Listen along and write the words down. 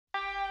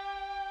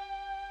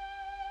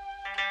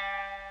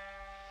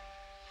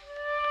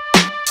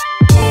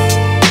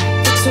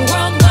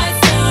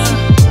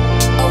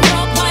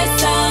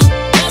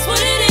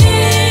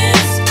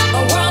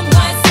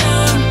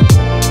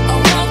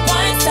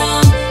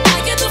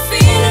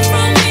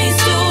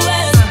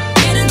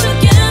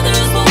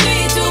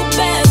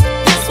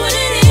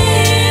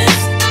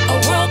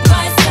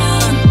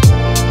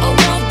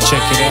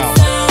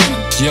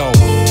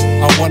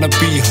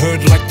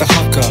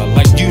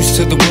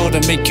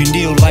make you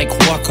kneel like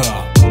waka.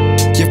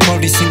 You've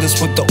probably seen this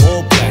with the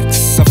All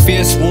Blacks, a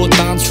fierce war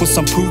dance with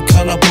some poo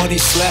color body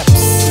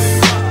slaps.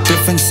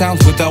 Different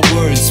sounds without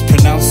words,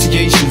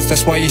 pronunciations,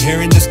 that's why you're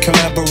hearing this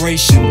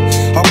collaboration.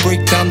 I'll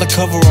break down the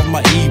cover of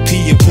my EP,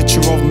 a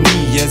picture of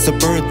me as a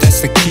bird,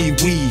 that's the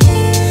kiwi.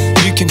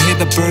 You can hear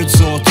the birds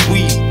all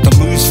tweet, the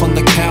moves from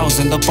the cows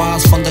and the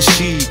bars from the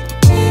sheep.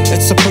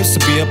 It's supposed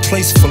to be a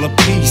place full of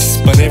peace,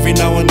 but every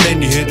now and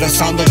then you hear the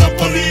sound of the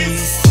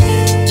police.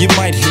 You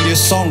might hear your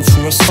song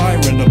through a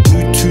siren, a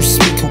Bluetooth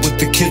speaker with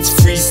the kids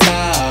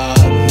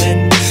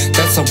freestyling.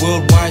 That's a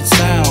worldwide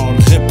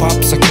sound.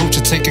 Hip-hop's a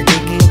culture, take a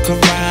good look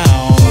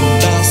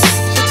around us.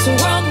 It's a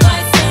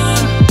worldwide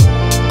sound,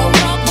 a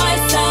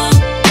worldwide sound.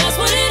 That's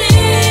what it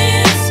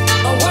is,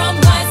 a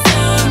worldwide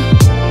sound,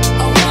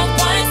 a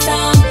worldwide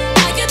sound.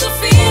 I get the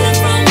feeling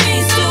from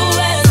east to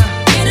west.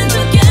 Getting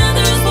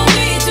together is what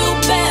we do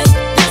best.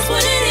 That's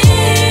what it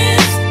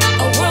is,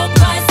 a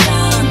worldwide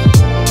sound,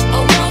 a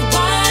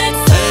worldwide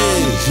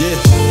sound. Hey,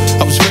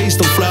 yeah, I was raised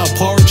on flour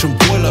porridge and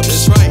boil-ups.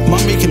 That's right.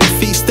 Mom making a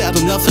feast out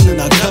of nothing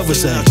and I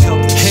covers that.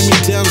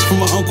 Hand-me-downs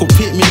from my Uncle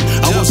Pittman.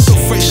 I was so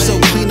fresh,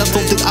 so clean, I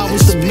thought that I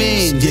was the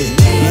man, yeah.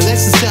 Now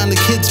that's the sound of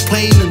kids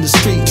playing in the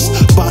streets.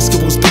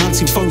 Basketballs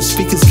bouncing, phone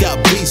speakers got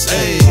beats.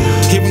 Hey,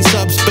 hearing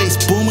subspace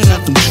booming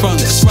out them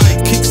trunks.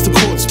 Kicks to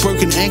courts,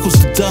 broken ankles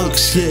to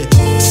dunks, yeah.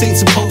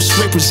 Saints and posts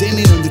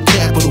representing in the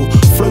capital.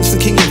 Floats the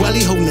King of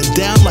Welly holding it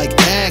down like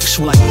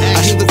actual.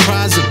 I hear the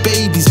cries of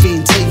babies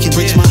being taken.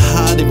 Breaks my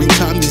heart every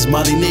time these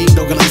mighty named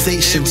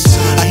organizations.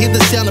 I hear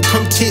the sound of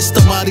protest,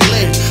 the mighty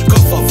land. Go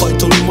for a fight,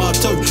 Tony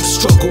Marto,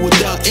 struggle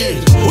without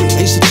end.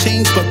 Ain't shit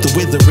changed but the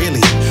weather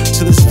really.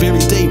 To this very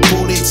day,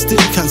 boy, it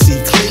still can't see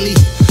clearly.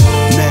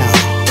 Now,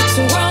 It's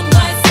a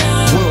worldwide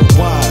sound,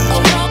 worldwide. a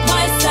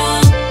worldwide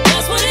sound.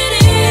 That's what it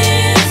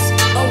is,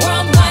 a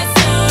worldwide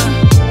sound,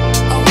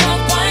 a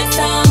worldwide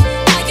sound.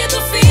 I get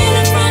the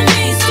feeling from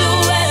east to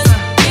west.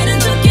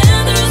 Getting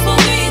together is what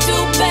we do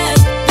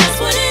best. That's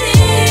what it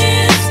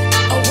is,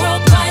 a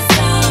worldwide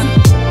sound,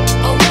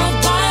 a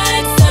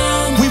worldwide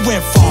sound. We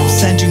went from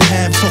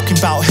Sandringham talking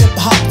about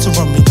hip-hop to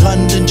running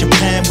London,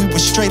 Japan. We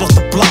were straight off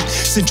the block.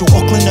 Central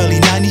Auckland, early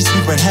 90s,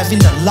 we were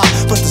having a lot.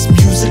 But this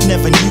music,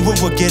 never knew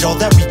it would get all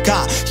that we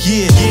got.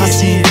 Yeah, I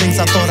seen things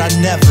I thought I'd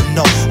never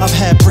know. I've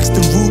had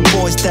Brixton rude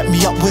boys that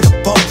me up with a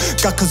bow.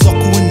 Got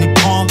Kazoku in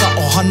Nippon, got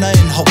Ohana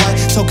in Hawaii.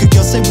 Tokyo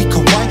girls say we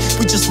kawaii.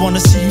 We just wanna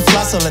see you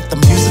fly, so let the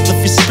music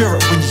lift your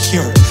spirit when you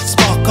hear it.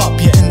 Spark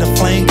up, you're in the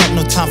flame, got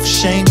no time for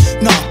shame.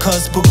 Nah,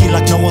 cuz Boogie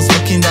like no one's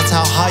looking, that's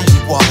how high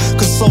you are.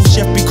 Cause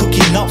SoulChef be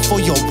cooking up for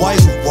your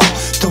white walk.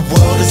 The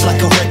world is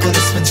like a record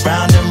that spins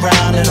round and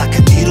round, and like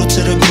a needle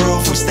to the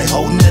groove, we stay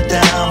holding it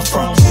down.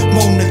 From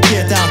Mona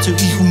Care down to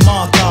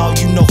Ihumata,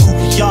 you know who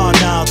we are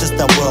now, this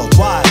that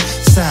worldwide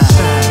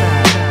sound.